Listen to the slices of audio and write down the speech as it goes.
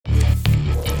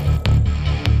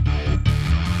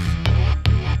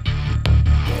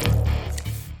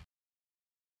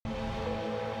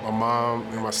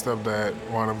my stepdad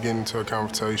wound up getting into a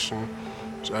confrontation.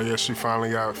 I guess she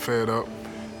finally got fed up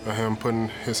of him putting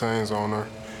his hands on her.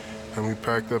 And we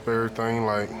packed up everything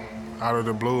like out of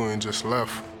the blue and just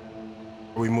left.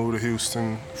 We moved to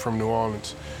Houston from New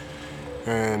Orleans.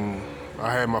 And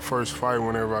I had my first fight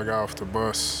whenever I got off the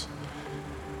bus.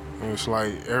 It was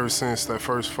like, ever since that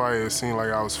first fight, it seemed like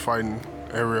I was fighting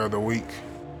every other week.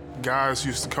 Guys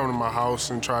used to come to my house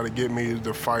and try to get me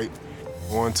to fight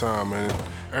one time, and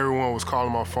everyone was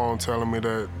calling my phone telling me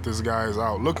that this guy is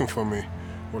out looking for me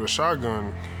with a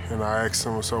shotgun. And I asked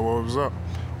him, so what was up?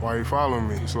 Why are you following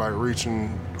me? He's like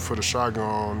reaching for the shotgun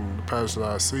on the passenger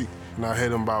side seat. And I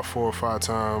hit him about 4 or 5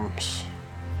 times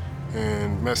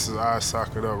and messed his eye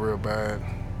socket up real bad.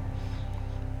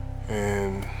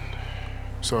 And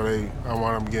so I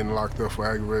wound up getting locked up for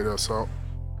aggravated assault.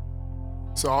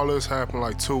 So all this happened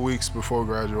like 2 weeks before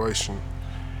graduation.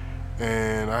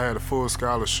 And I had a full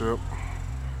scholarship.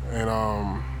 And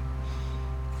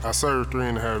I served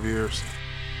 3.5 years.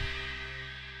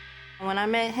 When I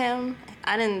met him,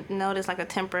 I didn't notice like a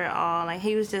temper at all. Like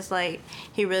he was just like,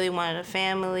 he really wanted a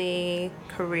family,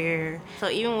 career. So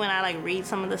even when I like read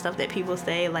some of the stuff that people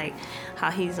say, like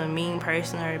how he's a mean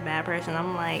person or a bad person,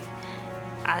 I'm like,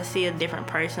 I see a different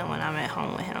person when I'm at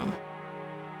home with him.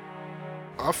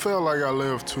 I felt like I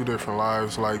lived 2 different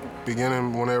lives. Like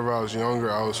beginning whenever I was younger,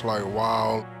 I was like,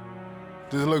 wow.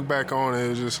 Just look back on it, it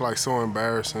was just like so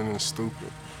embarrassing and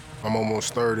stupid. I'm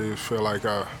almost 30, I feel like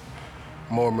I'm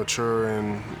more mature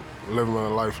and living my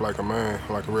life like a man,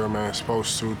 like a real man's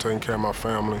supposed to, taking care of my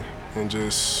family and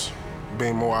just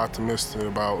being more optimistic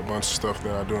about a bunch of stuff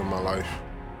that I do in my life.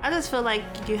 I just feel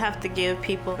like you have to give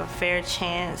people a fair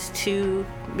chance to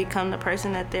become the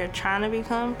person that they're trying to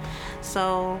become.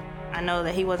 So I know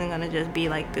that he wasn't gonna just be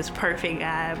like this perfect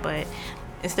guy, but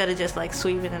instead of just like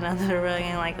sweeping it under the rug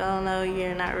and like, oh no,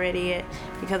 you're not ready yet,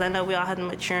 because I know we all have to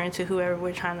mature into whoever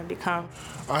we're trying to become.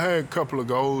 I had a couple of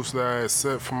goals that I had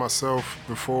set for myself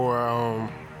before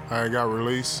I got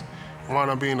released. I wound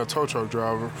up being a tow truck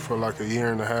driver for like 1.5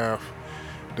 years.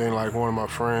 Then like one of my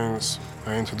friends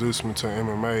introduced me to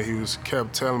MMA. He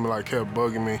kept telling me, like kept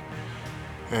bugging me,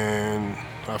 and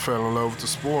I fell in love with the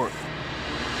sport.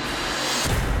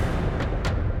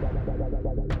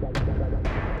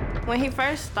 When he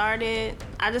first started,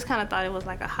 I just kind of thought it was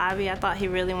like a hobby. I thought he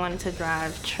really wanted to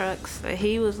drive trucks. But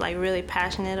he was like really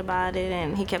passionate about it,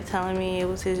 and he kept telling me it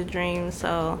was his dream,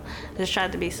 so I just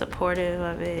tried to be supportive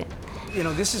of it. You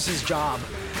know, this is his job,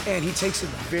 and he takes it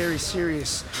very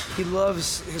serious. He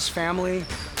loves his family.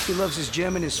 He loves his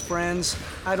gym and his friends.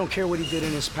 I don't care what he did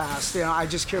in his past. You know, I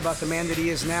just care about the man that he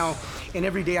is now. And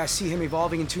every day I see him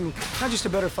evolving into not just a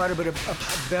better fighter, but a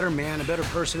better man, a better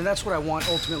person. And that's what I want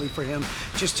ultimately for him,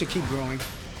 just to keep growing.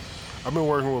 I've been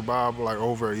working with Bob like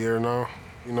over 1 year now.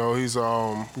 You know, he's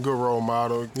a good role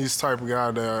model. He's the type of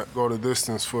guy that go the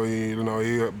distance for you. You know,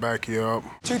 he'll back you up.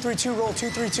 2-3-2, roll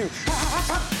 2-3-2.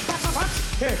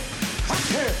 Here,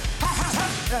 here.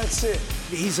 That's it.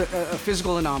 He's a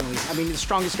physical anomaly. I mean, the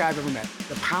strongest guy I've ever met.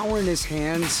 The power in his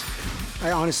hands,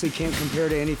 I honestly can't compare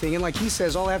to anything. And like he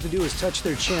says, all I have to do is touch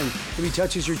their chin. If he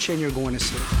touches your chin, you're going to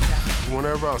sleep.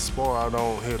 Whenever I spar, I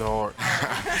don't hit hard.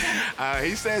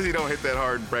 He says he don't hit that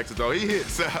hard in practice, though. He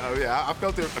hits. Yeah, I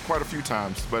felt it quite a few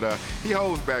times, but he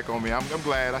holds back on me. I'm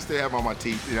glad. I still have on my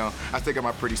teeth. You know, I still got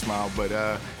my pretty smile, but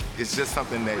it's just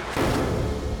something that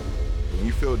when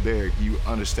you feel Derek, you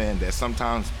understand that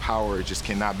sometimes power just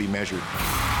cannot be measured.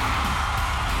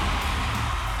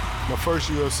 My first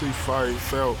UFC fight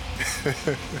felt,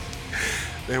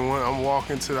 and when I'm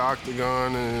walking to the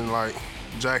octagon and like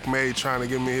Jack May trying to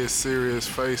give me his serious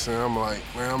face, and I'm like,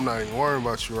 man, I'm not even worrying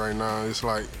about you right now. It's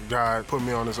like God put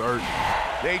me on this earth.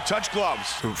 They touch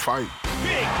gloves. To fight.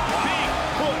 Big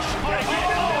push.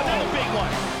 Oh, another big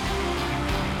one.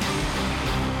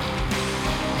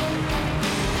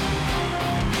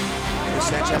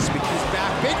 Sanchez speaks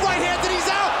back. Big right hand, and he's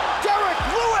out. Derek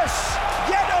Lewis,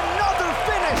 yet another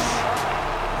finish.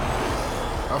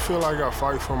 I feel like I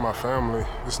fight for my family.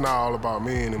 It's not all about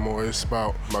me anymore. It's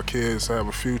about my kids have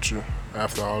a future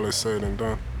after all is said and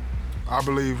done. I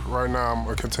believe right now I'm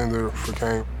a contender for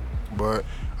Cain, but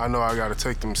I know I got to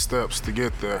take them steps to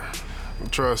get there.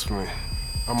 Trust me,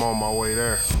 I'm on my way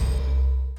there.